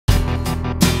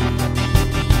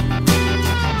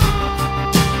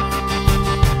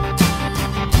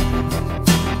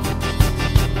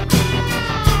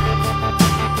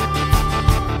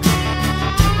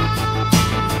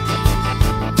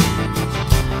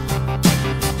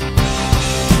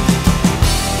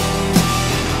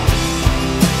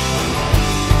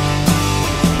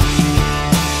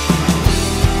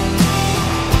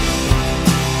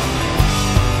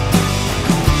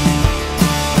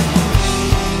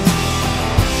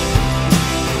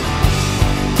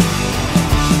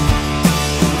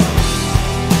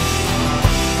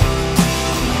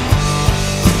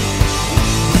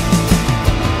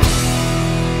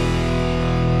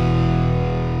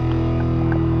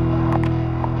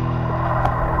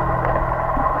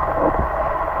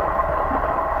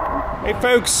Hey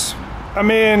folks,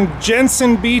 I'm in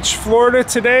Jensen Beach, Florida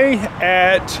today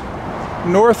at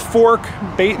North Fork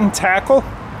Bait and Tackle,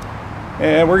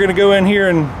 and we're gonna go in here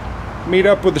and meet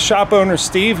up with the shop owner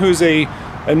Steve, who's a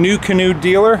NuCanoe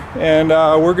dealer, and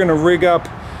we're gonna rig up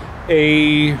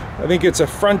I think it's a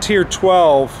Frontier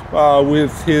 12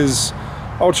 with his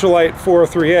Ultralight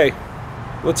 403A.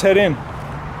 Let's head in.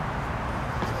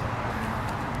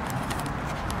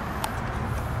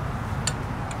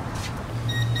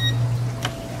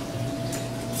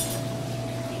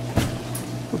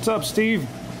 What's up, Steve?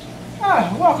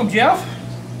 Welcome, Jeff.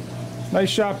 Nice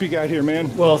shop you got here,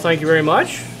 man. Well, thank you very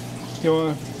much. You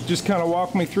want to just kind of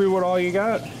walk me through what all you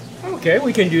got? Okay,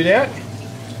 we can do that.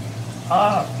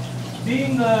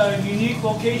 Being the unique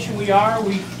location we are,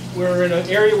 we're in an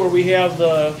area where we have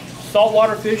the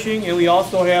saltwater fishing and we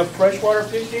also have freshwater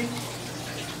fishing.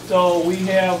 So we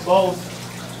have both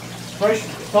fresh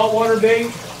saltwater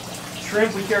bait,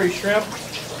 shrimp, we carry shrimp,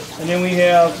 and then we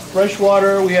have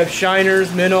freshwater, we have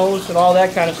shiners, minnows, and all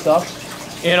that kind of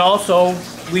stuff. And also,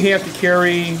 we have to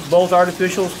carry both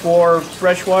artificials for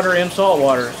freshwater and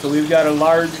saltwater. So we've got a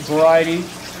large variety,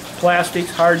 plastics,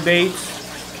 hard baits,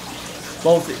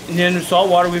 both. And then in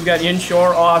saltwater, we've got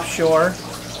inshore, offshore.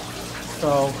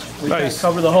 So we kind of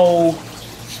cover the whole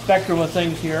spectrum of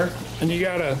things here. And you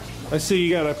got I see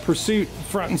you got a Pursuit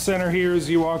front and center here as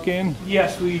you walk in.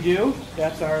 Yes, we do.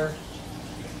 That's our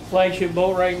flagship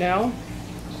boat right now.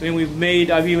 And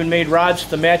I've even made rods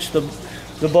to match the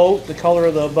boat, the color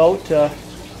of the boat, to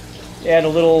add a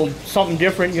little something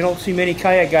different. You don't see many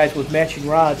kayak guys with matching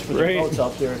rods for their boats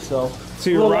out there. So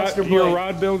you're a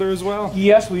rod builder as well?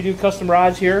 Yes, we do custom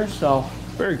rods here. So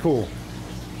very cool.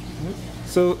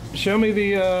 So show me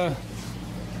the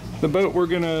boat we're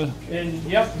gonna. And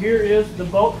yep, here is the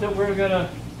boat that we're gonna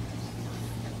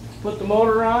put the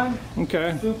motor on.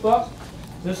 Okay. Scoop up.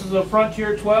 This is a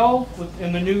Frontier 12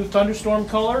 in the new Thunderstorm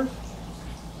color.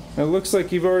 It looks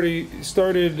like you've already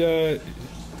started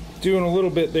doing a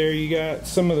little bit there. You got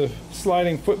some of the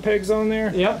sliding foot pegs on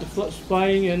there. Yep, the foot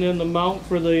sliding, and then the mount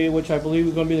for which I believe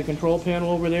is going to be the control panel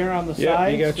over there on the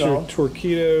side. You got your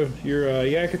Torqeedo, your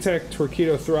Yakutech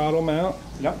Torqeedo throttle mount.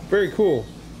 Yep. Very cool.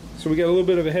 So we got a little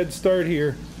bit of a head start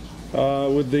here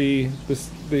with the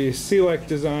Select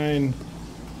design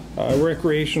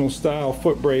recreational style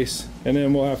foot brace, and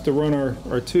then we'll have to run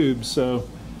our tubes. So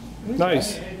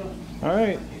nice. All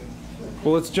right,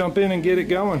 well, let's jump in and get it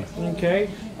going. Okay.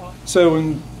 So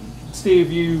when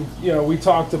Steve, we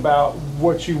talked about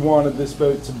what you wanted this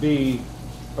boat to be.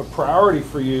 A priority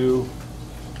for you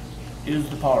is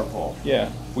the power pole.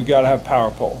 Yeah, we got to have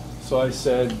power pole. So I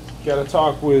said, got to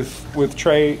talk with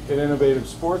Trey at Innovative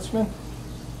Sportsman,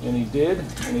 and he did,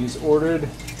 and he's ordered.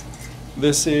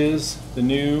 This is the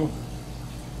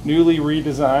newly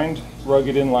redesigned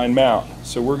rugged inline mount.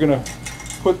 So we're gonna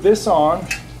put this on.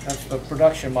 That's the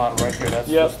production model right there. That's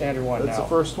the standard one. That's the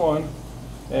first one.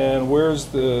 And where's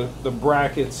the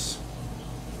brackets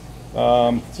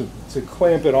to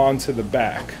clamp it onto the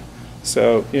back.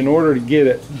 So in order to get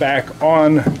it back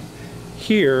on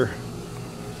here,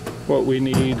 what we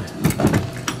need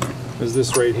is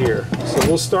this right here. So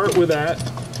we'll start with that,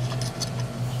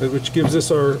 which gives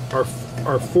us our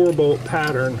 4-bolt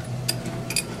pattern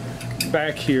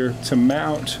back here to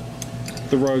mount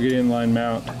the rugged inline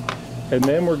mount, and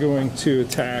then we're going to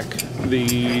attack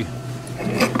the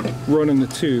running the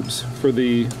tubes for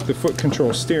the foot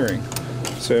control steering.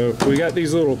 So we got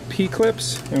these little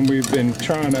P-clips, and we've been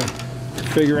trying to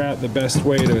figure out the best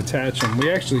way to attach them.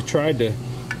 We actually tried to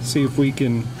see if we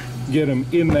can get them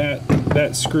in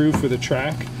that screw for the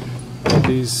track.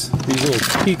 These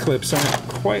little P-clips aren't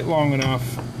quite long enough.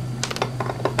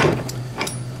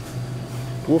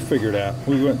 We'll figure it out.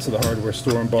 We went to the hardware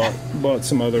store and bought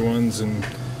some other ones, and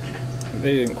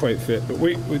they didn't quite fit. But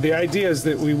the idea is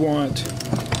that we want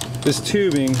this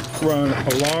tubing run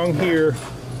along here,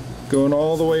 going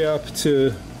all the way up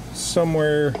to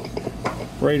somewhere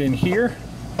right in here,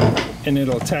 and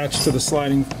it'll attach to the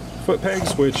sliding foot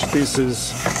pegs, which this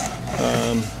is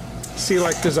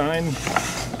Select design,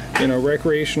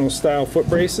 recreational style foot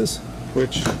braces,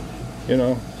 which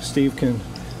Steve can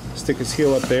stick his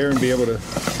heel up there and be able to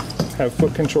have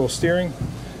foot control steering.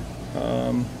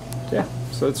 Yeah,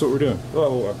 so that's what we're doing.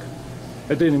 Oh, look,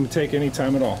 that didn't even take any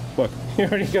time at all. Look, you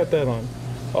already got that on.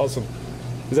 Awesome.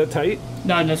 Is that tight?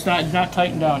 No, it's not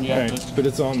tightened down yet. All right, but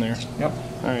it's on there. Yep.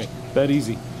 All right, that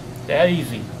easy. That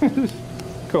easy.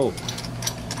 Cool.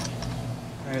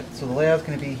 Alright, so the layout's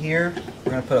going to be here.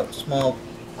 We're going to put a small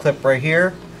clip right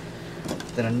here,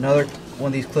 then another one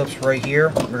of these clips right here.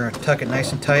 We're going to tuck it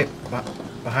nice and tight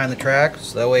behind the track,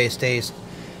 so that way it stays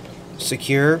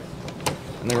secure.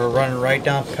 And then we're running right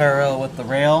down parallel with the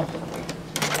rail,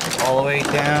 all the way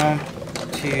down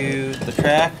to the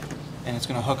track, and it's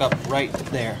going to hook up right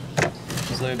there.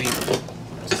 So it'll be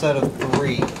a set of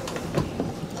 3.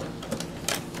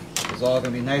 It's all going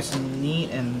to be nice and neat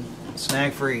and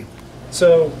snag free.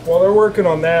 So while they're working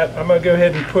on that, I'm going to go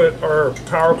ahead and put our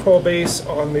power pole base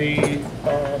on the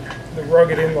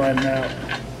rugged inline mount.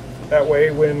 That way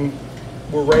when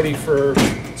we're ready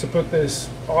to put this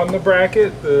on the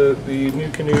bracket, the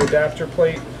NuCanoe adapter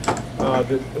plate,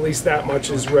 at least that much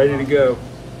is ready to go.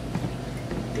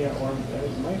 Yeah, or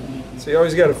it might be. So you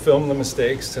always got to film the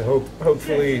mistakes to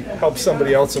hopefully help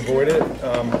somebody else avoid it.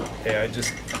 Yeah, I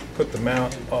just put the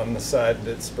mount on the side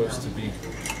that's supposed to be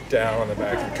down on the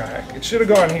back of the kayak. It should have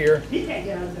gone here,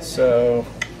 so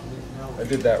I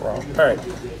did that wrong. All right,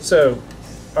 so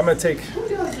I'm going to take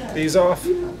these off,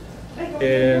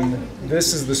 and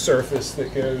this is the surface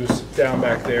that goes down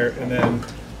back there, and then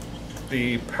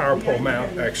the power pole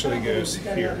mount actually goes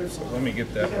here. So let me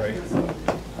get that right.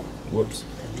 Whoops.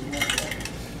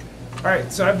 All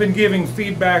right, so I've been giving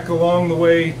feedback along the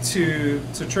way to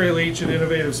Trail H at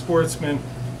Innovative Sportsman,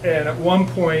 and at one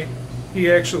point he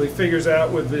actually figures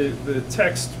out with the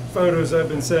text photos I've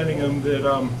been sending him that,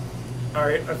 all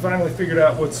right, I finally figured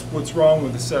out what's wrong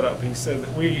with the setup. He said that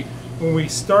when we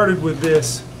started with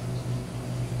this,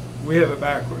 we have it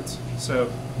backwards.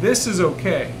 So this is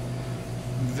okay.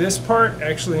 This part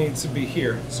actually needs to be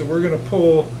here. So we're going to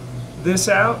pull this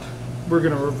out, we're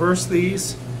going to reverse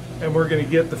these, and we're going to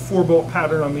get the 4-bolt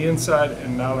pattern on the inside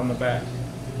and not on the back.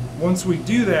 Once we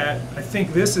do that, I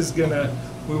think this is going to,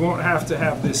 we won't have to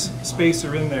have this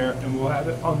spacer in there, and we'll have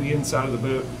it on the inside of the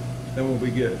boat, then we'll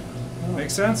be good. Make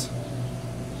sense?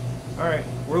 All right,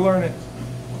 we're learning.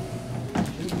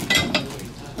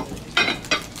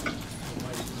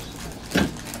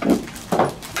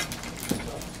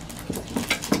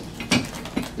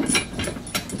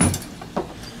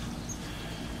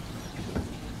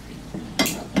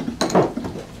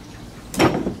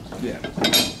 Yeah,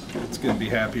 it's gonna be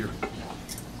happier.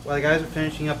 While the guys are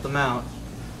finishing up the mount,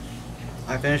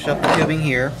 I finished up the tubing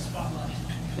here,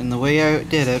 and the way I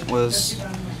did it was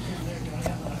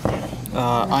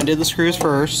undid the screws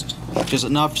first, just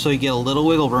enough so you get a little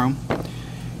wiggle room,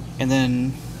 and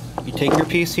then you take your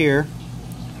piece here,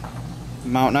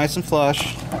 mount nice and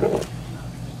flush,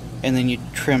 and then you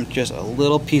trim just a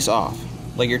little piece off,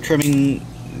 like you're trimming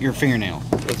your fingernail.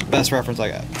 That's the best reference I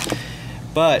got.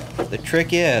 But the trick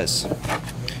is,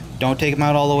 don't take them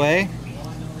out all the way,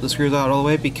 the screws out all the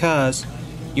way, because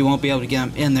you won't be able to get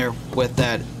them in there with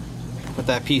that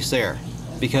piece there,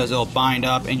 because it'll bind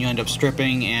up and you end up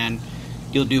stripping and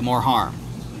you'll do more harm.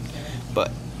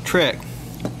 But trick,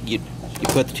 you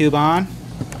put the tube on,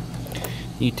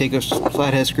 you take a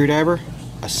flathead screwdriver,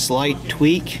 a slight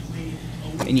tweak,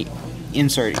 and you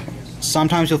insert it.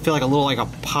 Sometimes you'll feel like a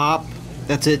pop.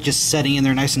 That's it, just setting in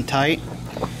there nice and tight.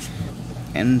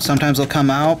 And sometimes they'll come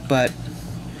out, but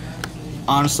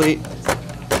honestly,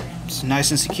 it's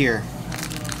nice and secure.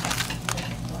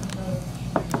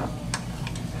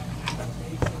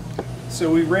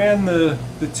 So we ran the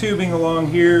tubing along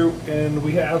here, and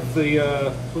we have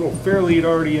the little fair lead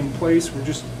already in place. We're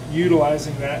just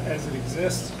utilizing that as it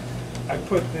exists. I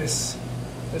put this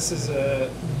is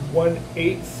a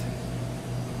 1/8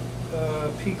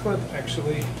 P-clip.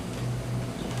 Actually,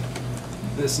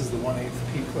 this is the 1/8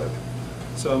 P-clip.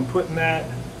 So I'm putting that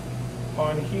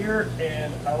on here,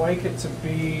 and I like it to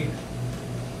be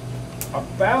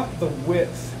about the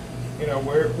width, you know,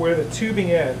 where the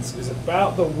tubing ends is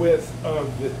about the width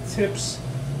of the tips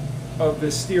of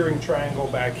this steering triangle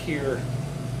back here,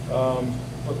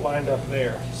 but lined up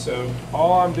there. So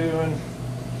all I'm doing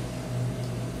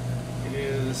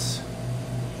is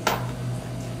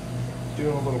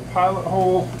doing a little pilot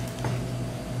hole.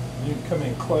 You can come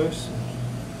in close.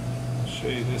 I'll show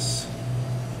you this.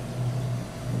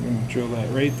 I'm going to drill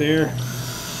that right there.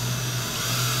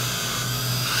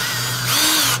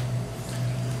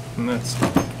 And that's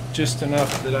just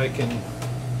enough that I can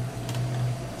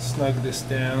snug this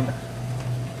down.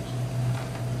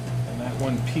 And that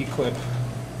 1 P-clip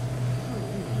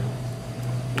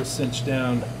will cinch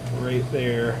down right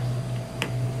there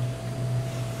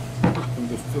from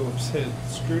the Phillips head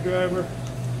screwdriver.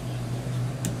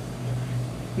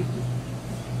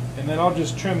 And then I'll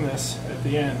just trim this at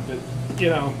the end. But you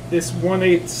know, this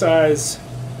 1/8 size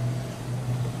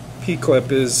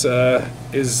P-clip is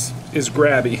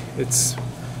grabby. It's,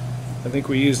 I think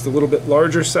we used a little bit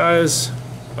larger size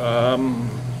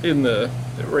in the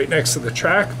right next to the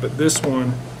track, but this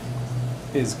one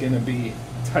is going to be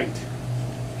tight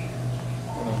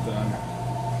when I'm done.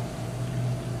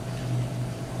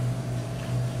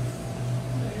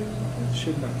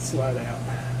 should not slide out.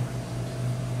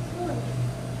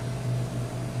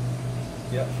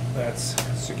 Yep, that's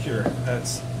secure.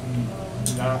 That's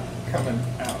not coming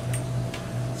out.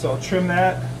 So I'll trim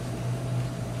that,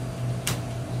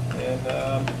 and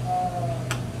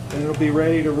then it'll be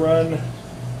ready to run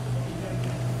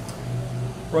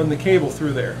the cable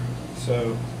through there.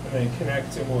 So, and then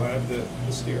connect, and we'll have the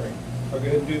steering. I'll go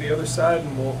ahead and do the other side,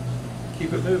 and we'll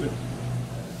keep it moving.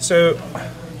 So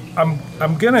I'm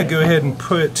gonna go ahead and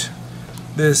put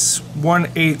this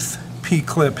 1/8 P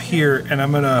clip here, and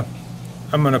I'm gonna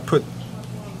put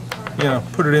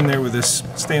it in there with this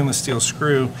stainless steel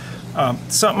screw.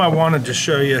 Something I wanted to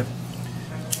show you,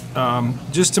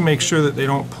 just to make sure that they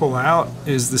don't pull out,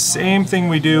 is the same thing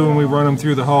we do when we run them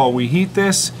through the hull. We heat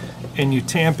this and you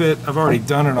tamp it. I've already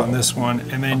done it on this one,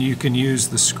 and then you can use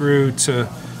the screw to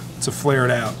flare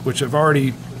it out, which I've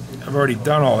already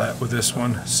done all that with this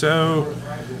one. So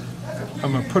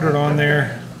I'm gonna put it on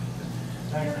there,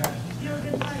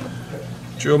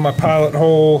 drill my pilot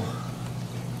hole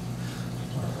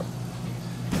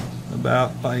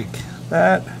about like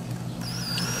that.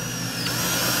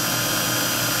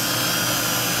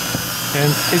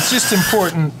 And it's just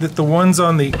important that the ones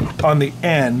on the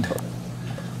end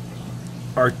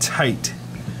are tight.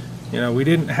 You know, we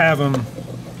didn't have them.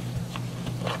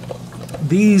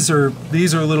 These are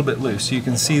a little bit loose. You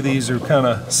can see these are kind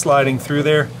of sliding through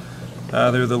there.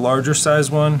 They're the larger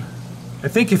size one. I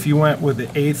think if you went with the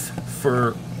 1/8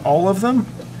 for all of them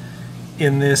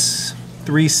in this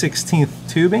 3/16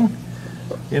 tubing,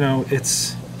 you know,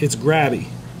 it's grabby.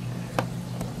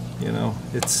 You know,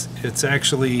 it's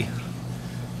actually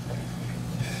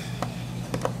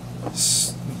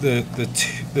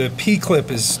the P clip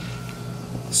is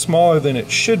smaller than it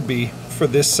should be for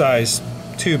this size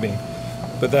tubing,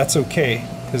 but that's okay,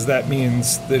 because that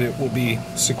means that it will be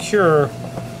secure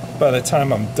by the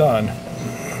time I'm done.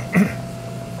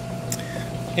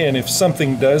 And if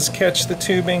something does catch the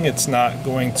tubing, it's not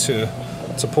going to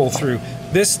pull through.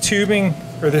 This tubing,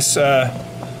 or this the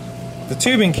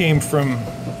tubing came from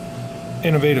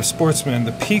Innovative Sportsman.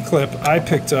 The P clip I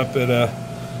picked up at a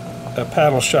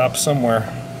paddle shop somewhere.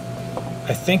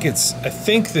 I think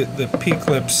that the P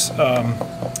clips,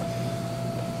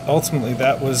 ultimately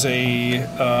that was a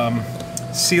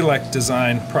Select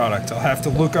Design product. I'll have to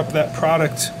look up that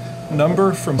product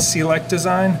number from Select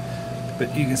Design,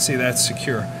 but you can see that's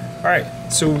secure. All right,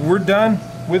 so we're done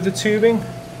with the tubing.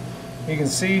 You can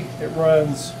see it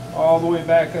runs all the way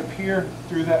back up here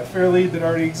through that fair lead that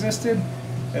already existed,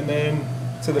 and then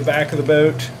to the back of the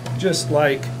boat, just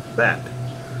like that.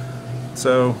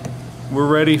 So we're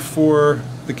ready for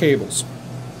the cables.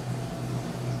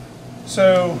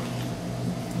 So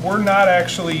we're not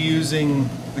actually using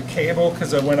the cable,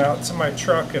 because I went out to my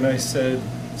truck and I said,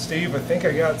 Steve, I think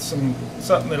I got something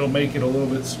that'll make it a little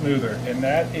bit smoother, and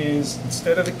that is,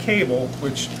 instead of the cable,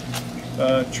 which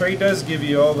Trey does give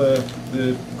you all the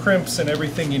crimps and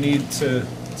everything you need to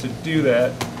do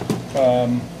that,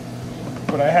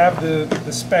 but I have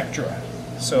the Spectra.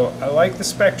 So I like the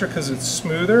Spectra because it's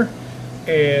smoother,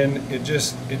 and it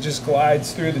just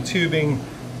glides through the tubing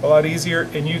a lot easier,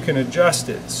 and you can adjust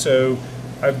it. So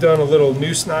I've done a little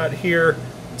noose knot here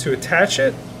to attach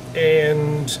it,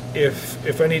 and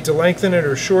if I need to lengthen it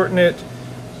or shorten it,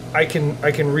 I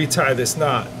can retie this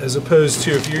knot, as opposed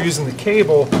to if you're using the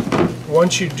cable.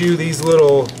 Once you do these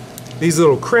little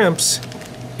crimps,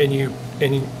 and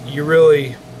you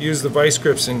really use the vice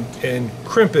grips and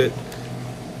crimp it,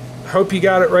 hope you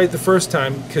got it right the first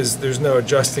time, because there's no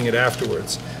adjusting it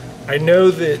afterwards. I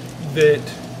know that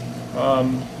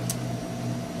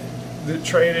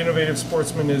Trey at Innovative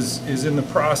Sportsman is in the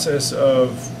process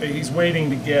of, he's waiting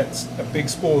to get a big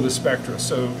spool of the Spectra,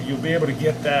 so you'll be able to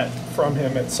get that from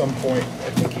him at some point.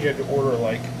 I think he had to order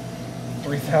like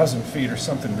 3,000 feet or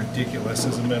something ridiculous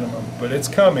as a minimum, but it's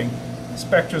coming.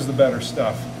 Spectra's the better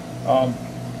stuff.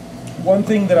 One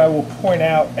thing that I will point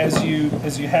out, as you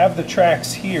have the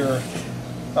tracks here,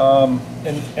 and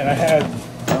I had,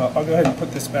 I'll go ahead and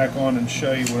put this back on and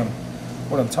show you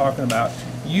what I'm talking about.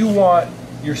 You want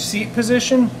your seat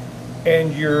position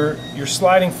and your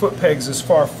sliding foot pegs as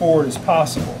far forward as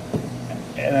possible.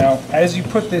 And now, as you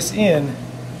put this in,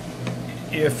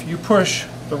 if you push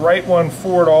the right one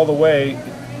forward all the way,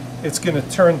 it's going to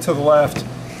turn to the left.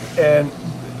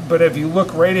 But if you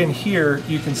look right in here,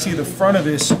 you can see the front of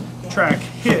this track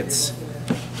hits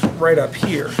right up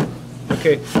here.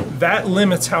 Okay, that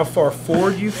limits how far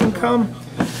forward you can come.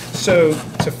 So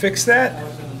to fix that,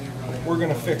 we're going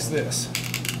to fix this.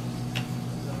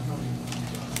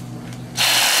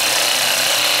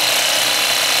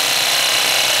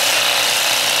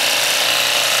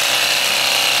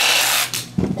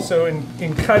 So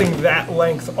in cutting that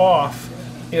length off,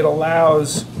 it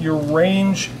allows your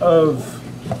range of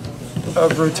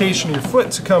rotation of your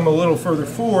foot to come a little further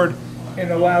forward,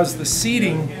 and allows the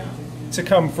seating to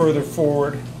come further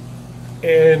forward,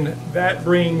 and that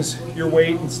brings your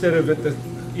weight, instead of at the,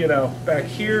 you know, back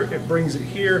here, it brings it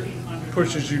here,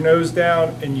 pushes your nose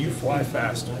down, and you fly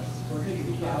faster.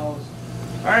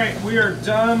 All right, we are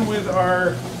done with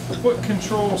our foot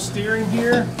control steering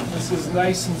here. This is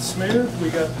nice and smooth.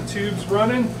 We got the tubes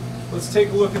running. Let's take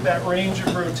a look at that range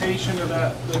of rotation of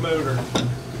the motor.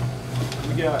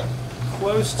 We got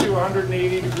close to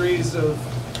 180 degrees of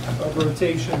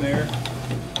rotation there.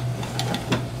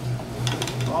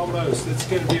 Almost. It's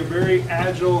going to be a very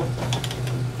agile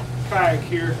kayak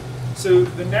here. So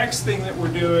the next thing that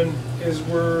we're doing is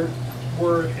we're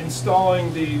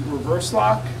installing the reverse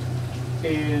lock,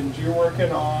 and you're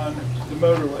working on the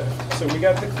motor lift. So we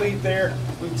got the cleat there.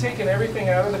 We've taken everything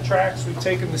out of the tracks. We've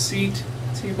taken the seat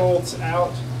T-bolts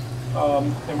out,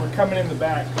 and we're coming in the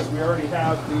back because we already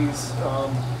have these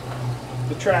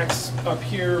the tracks up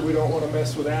here. We don't want to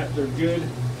mess with that. They're good.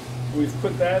 We've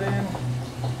put that in,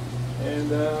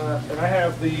 and I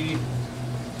have the,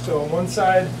 so on one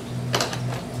side,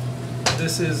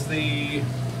 this is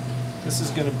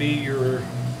going to be your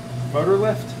motor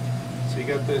lift. So you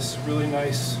got this really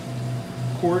nice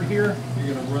cord here.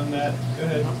 You're going to run that, go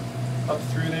ahead, up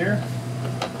through there.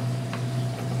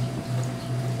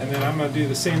 And then I'm going to do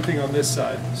the same thing on this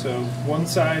side. So one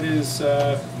side is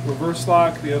reverse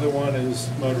lock, the other one is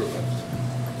motor lift.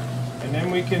 And then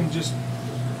we can just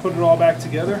put it all back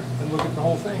together and look at the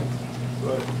whole thing.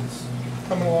 But it's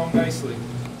coming along nicely.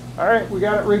 All right, we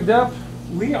got it rigged up.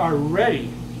 We are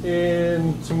ready.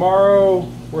 And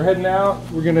tomorrow we're heading out.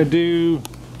 We're going to do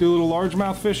a little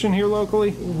largemouth fishing here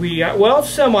locally. Well,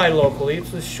 semi-locally.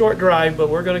 It's a short drive, but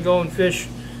we're going to go and fish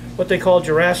what they call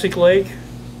Jurassic Lake.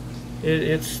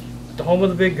 It's the home of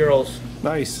the big girls.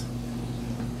 Nice.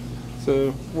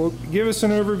 So, well, give us an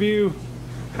overview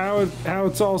how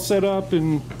it's all set up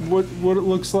and what it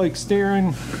looks like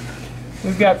steering.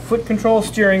 We've got foot control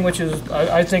steering, which is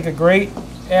I think a great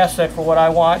asset for what I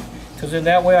want, because in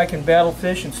that way I can battle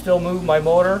fish and still move my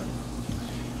motor.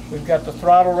 We've got the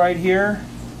throttle right here.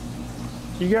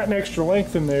 You got an extra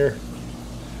length in there,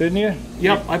 didn't you?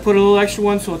 Yep, I put a little extra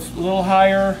one so it's a little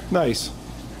higher. Nice.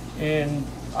 And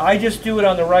I just do it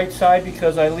on the right side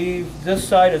because I leave this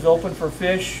side as open for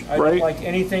fish. I don't like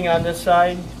anything on this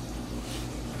side.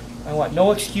 I want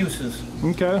no excuses.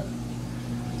 Okay.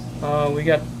 We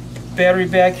got battery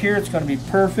back here. It's going to be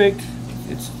perfect.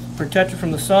 It's protected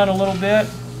from the sun a little bit.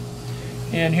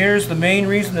 And here's the main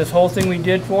reason this whole thing we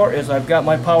did for is I've got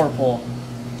my power pole.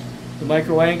 The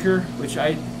micro anchor, which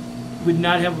I would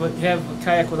not have a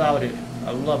kayak without it.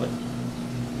 I love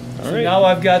it. So now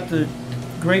I've got the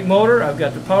great motor, I've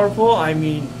got the power pole. I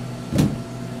mean,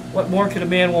 what more could a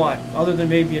man want other than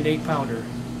maybe an 8-pounder?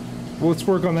 Well, let's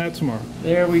work on that tomorrow.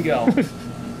 There we go.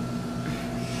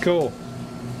 Cool.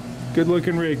 Good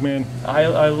looking rig, man.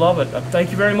 I love it. Thank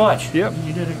you very much. Yep.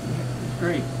 You did it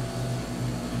great.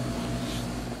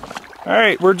 All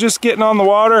right, we're just getting on the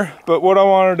water, but what I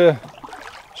wanted to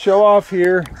show off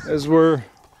here as we're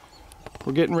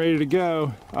getting ready to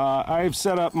go, I've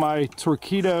set up my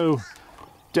Torqeedo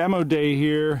demo day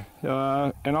here,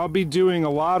 and I'll be doing a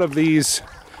lot of these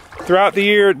throughout the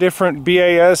year at different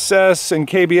BASS and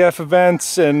KBF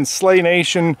events and Slay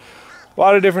Nation. A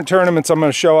lot of different tournaments I'm going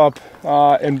to show up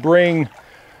and bring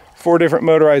 4 different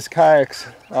motorized kayaks.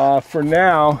 For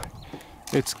now,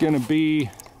 it's going to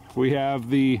be, we have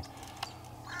the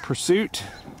Pursuit,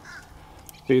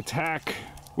 the Attack,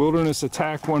 Wilderness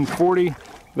Attack 140,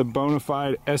 the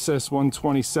Bonafide SS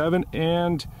 127,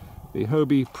 and the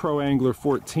Hobie Pro Angler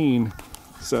 14.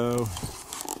 So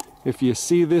if you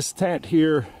see this tent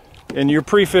here and you're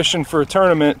pre-fishing for a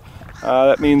tournament,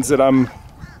 that means that I'm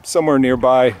somewhere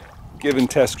nearby giving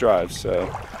test drives. So,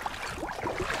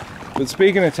 but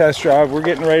speaking of test drive, we're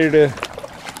getting ready to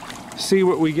see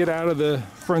what we get out of the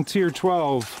Frontier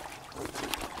 12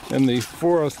 and the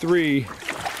 403.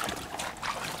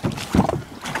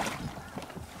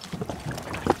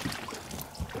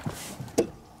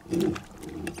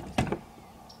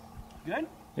 Good?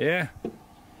 Yeah.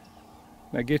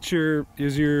 Now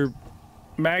is your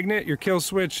magnet, your kill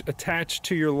switch attached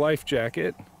to your life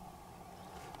jacket?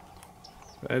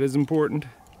 That is important.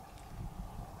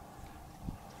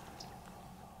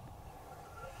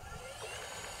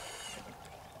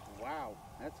 Wow,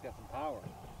 that's got some power.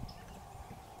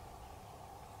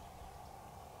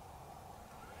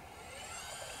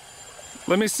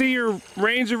 Let me see your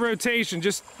range of rotation.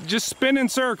 Just spin in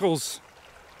circles.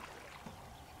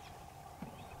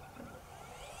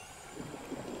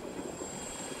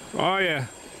 Oh yeah.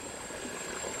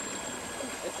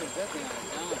 It's a good thing on a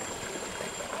dime.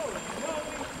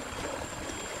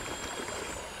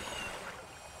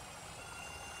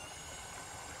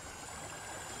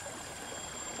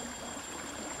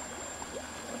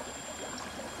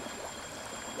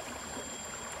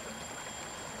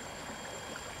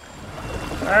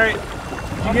 All right.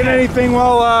 You get anything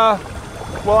while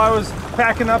I was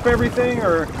packing up everything,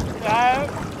 or?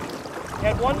 I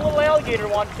had one little alligator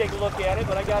wanted to take a look at it,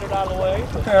 but I got it out of the way.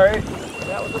 All right.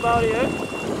 That was about it.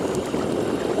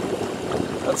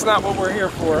 That's not what we're here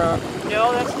for, huh?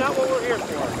 No, that's not what we're here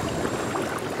for.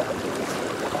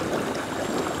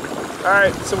 All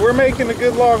right, so we're making a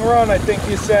good long run, I think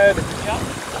you said. Yep.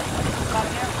 About a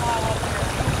half mile up here.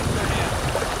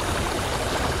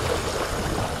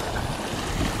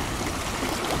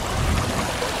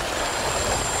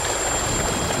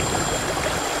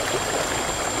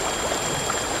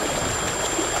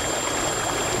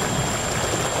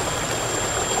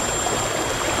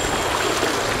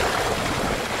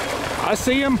 I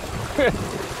see him.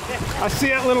 I see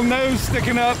that little nose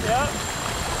sticking up. Yep.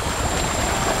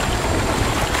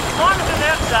 As long as on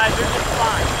that side, they're just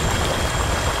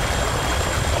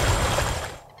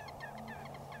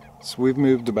fine. So we've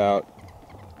moved about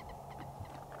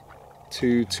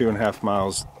 2.5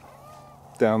 miles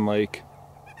down lake,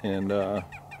 and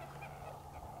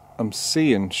I'm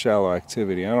seeing shallow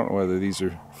activity. I don't know whether these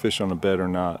are fish on a bed or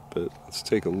not, but let's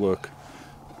take a look.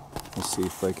 Let's see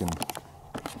if I can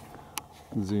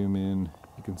zoom in.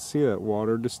 You can see that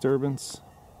water disturbance.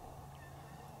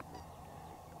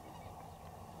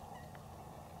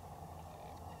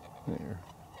 There.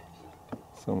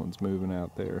 Someone's moving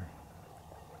out there.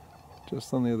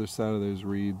 Just on the other side of those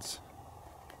reeds.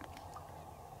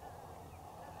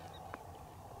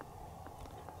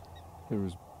 There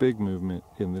was big movement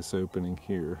in this opening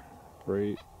here,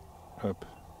 right up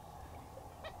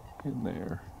in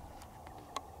there.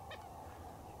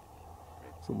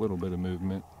 It's a little bit of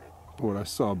movement. What I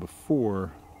saw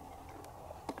before,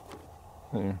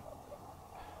 there's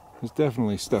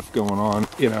definitely stuff going on.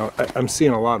 You know, I'm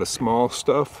seeing a lot of small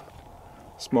stuff,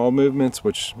 small movements,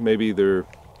 which maybe they're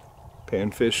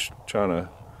panfish trying to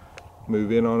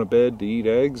move in on a bed to eat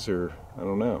eggs, or I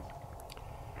don't know.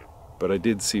 But I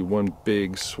did see one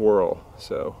big swirl,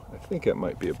 so I think that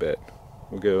might be a bet.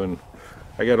 We'll go, and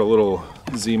I got a little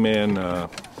Z-Man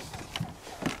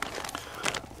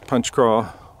punch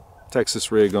craw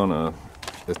Texas rig on a,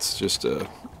 it's just a,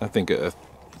 I think a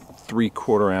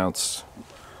 3/4 ounce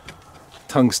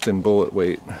tungsten bullet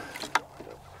weight.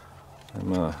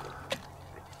 I'm gonna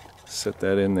set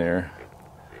that in there,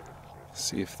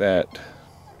 see if that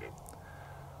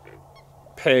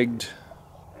pegged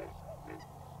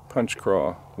punch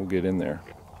craw will get in there.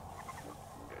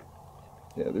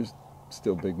 Yeah, there's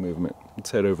still big movement.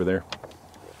 Let's head over there.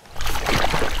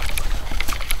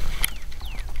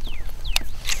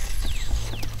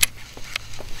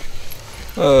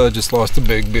 Just lost a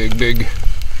big.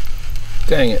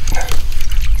 Dang it.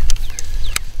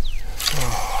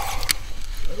 Oh,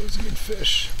 that was a good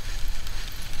fish.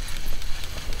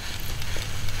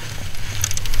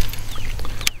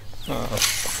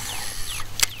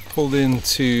 Pulled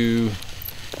into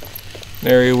an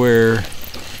area where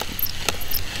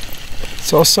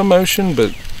saw some motion,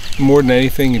 but more than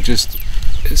anything, it just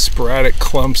sporadic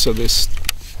clumps of this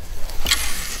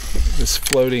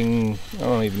floating, I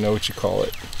don't even know what you call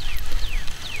it,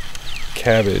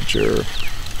 cabbage, or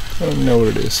I don't know what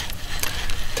it is.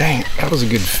 Dang it, that was a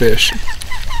good fish.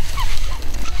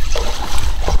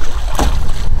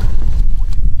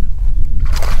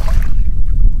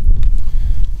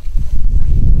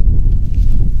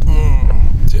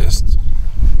 Just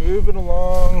moving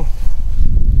along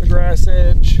the grass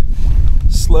edge,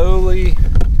 slowly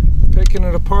picking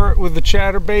it apart with the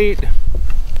chatterbait.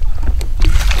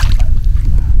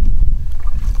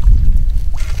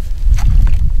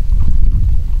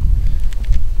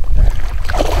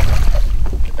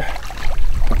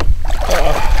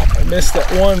 Missed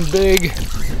that one big.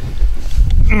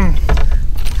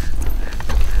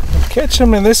 I'll catch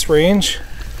them in this range.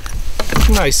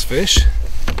 Nice fish.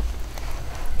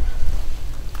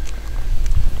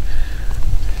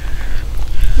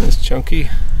 It's chunky.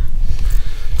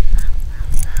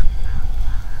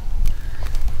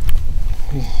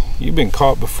 You've been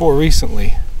caught before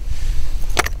recently.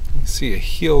 You can see a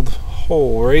healed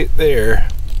hole right there.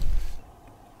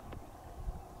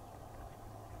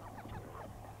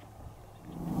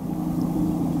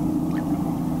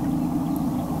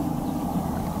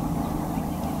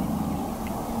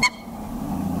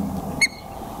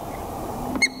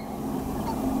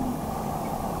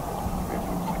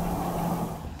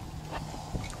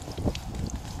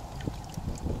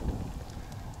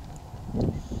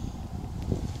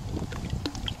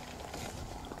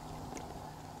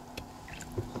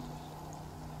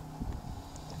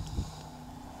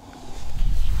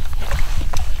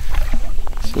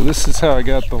 this is how I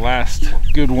got the last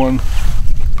good one.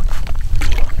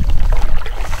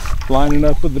 Lining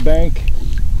up with the bank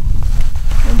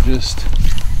and just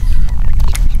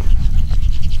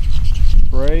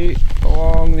right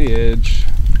along the edge.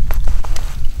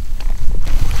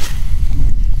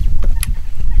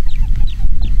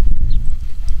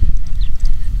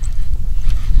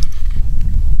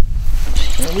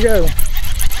 There we go.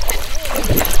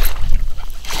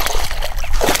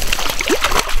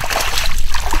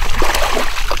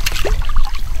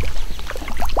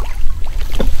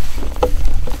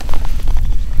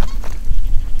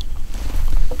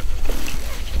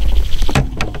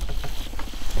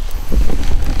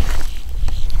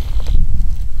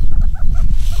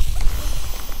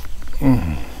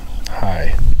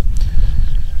 Hi.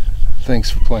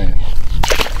 Thanks for playing.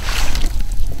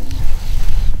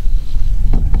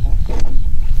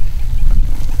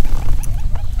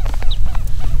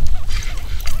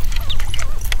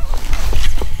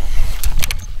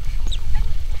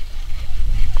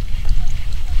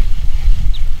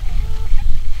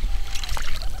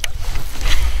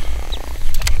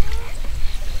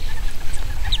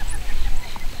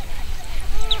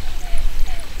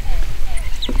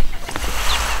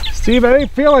 Steve, I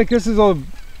feel like this is a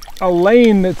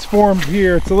lane that's formed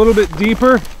here. It's a little bit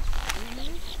deeper.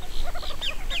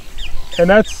 And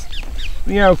that's,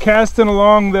 you know, casting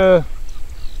along that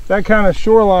kind of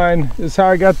shoreline is how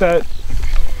I got that.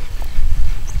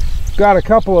 Got a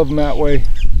couple of them that way.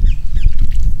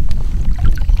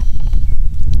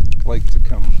 Like to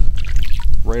come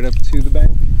right up to the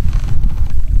bank.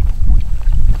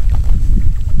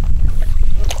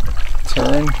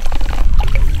 Turn.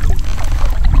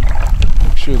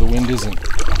 Sure the wind isn't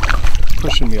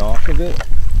pushing me off of it.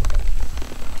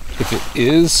 If it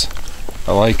is,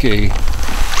 I like a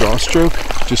draw stroke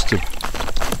just to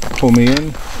pull me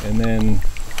in, and then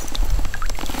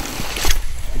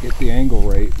I get the angle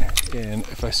right, and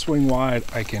if I swing wide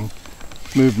I can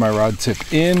move my rod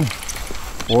tip in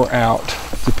or out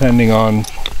depending on,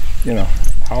 you know,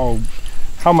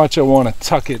 how much I want to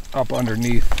tuck it up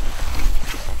underneath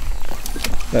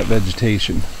that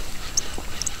vegetation.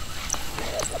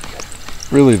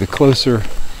 Really, the closer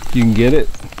you can get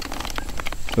it,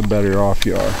 the better off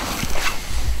you are.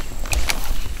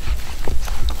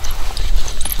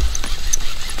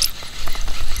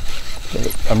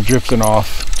 But I'm drifting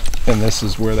off, and this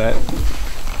is where that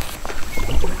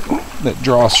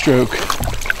draw stroke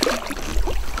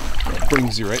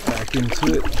brings you right back into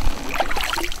it.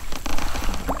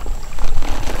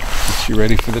 Gets you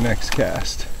ready for the next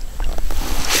cast.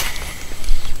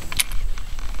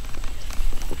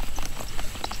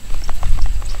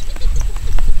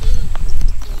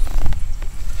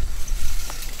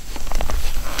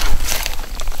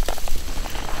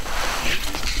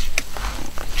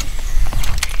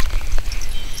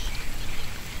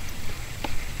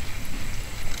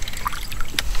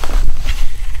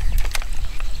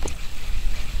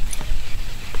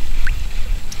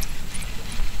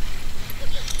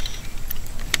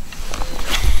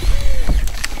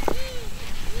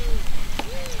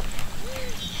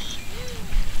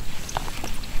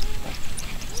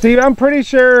 Steve, I'm pretty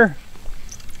sure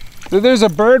that there's a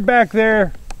bird back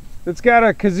there that's got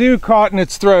a kazoo caught in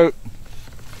its throat.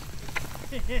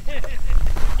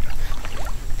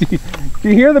 Do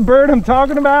you hear the bird I'm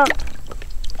talking about?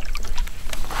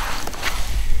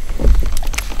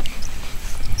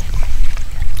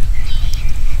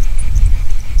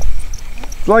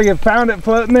 It's like it found it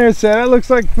floating there, said that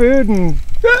looks like food, and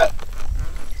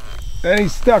then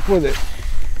he's stuck with it.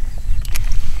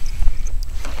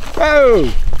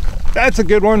 Oh! That's a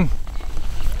good one.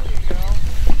 There you go.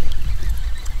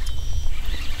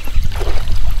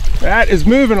 That is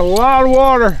moving a lot of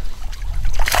water.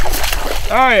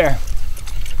 Oh yeah.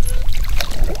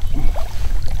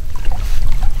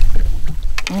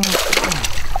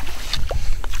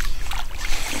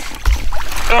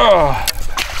 Oh,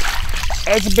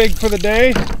 that's big for the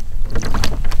day.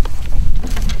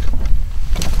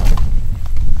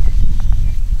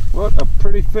 What a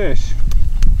pretty fish.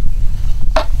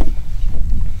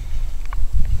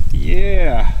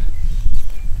 Yeah.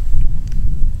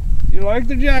 You like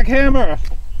the jackhammer?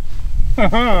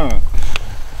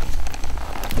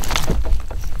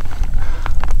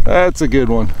 That's a good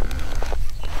one.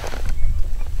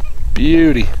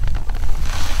 Beauty.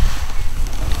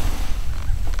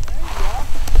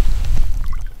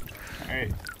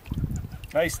 Alright.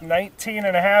 Nice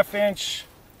 19.5-inch,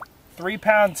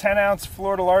 3-pound, 10-ounce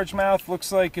Florida largemouth.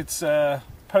 Looks like it's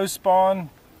post-spawn.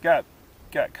 Got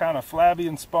kind of flabby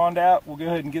and spawned out. We'll go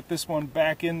ahead and get this one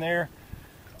back in there.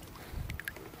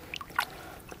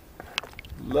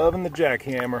 Loving the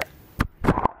jackhammer.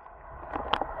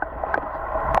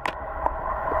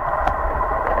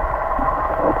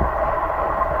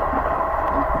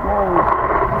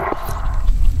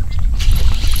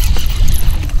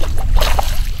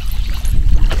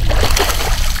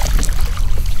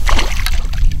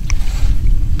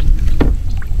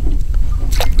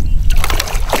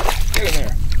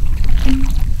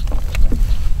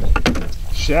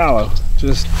 Shallow,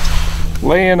 just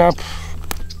laying up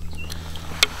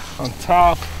on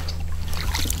top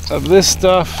of this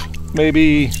stuff,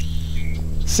 maybe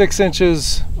 6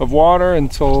 inches of water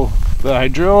until the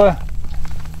hydrilla,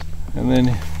 and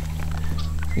then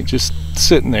you're just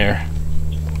sitting there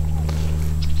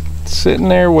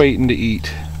waiting to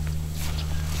eat.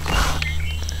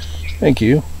 Thank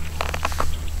you.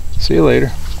 See you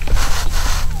later.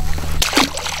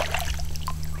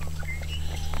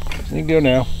 You can go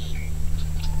now.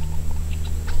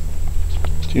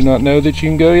 Do you not know that you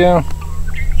can go, yeah?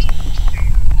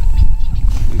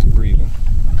 He's breathing.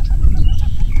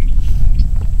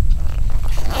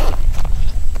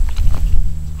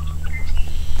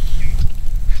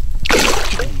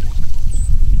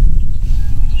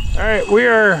 Alright, we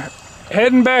are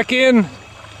heading back in.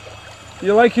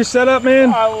 You like your setup,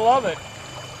 man? I love it.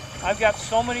 I've got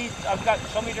so many different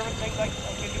things I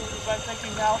can do with this, I'm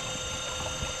thinking now.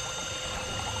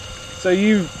 So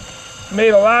you made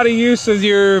a lot of use of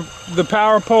the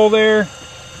power pole there.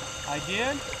 I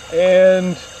did.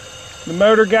 And the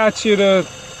motor got you to,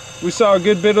 we saw a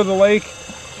good bit of the lake.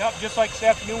 Yep, just like this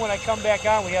afternoon when I come back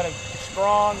on, we had a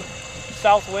strong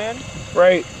south wind.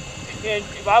 Right. And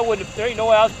if I would have, there ain't no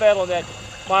way I was paddling that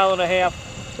 1.5 miles.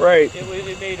 Right. It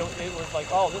was like,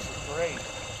 oh, this is great.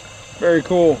 Very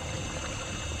cool.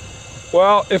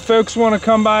 Well, if folks want to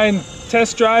come by and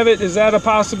test drive it, is that a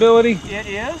possibility? It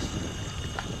is.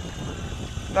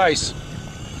 Nice.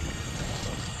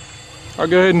 I'll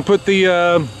go ahead and put the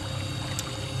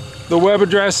web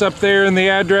address up there and the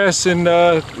address, and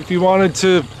if you wanted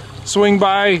to swing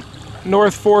by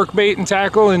North Fork Bait and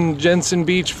Tackle in Jensen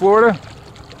Beach, Florida,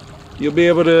 you'll be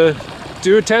able to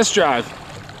do a test drive.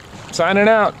 Signing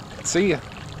out. See ya.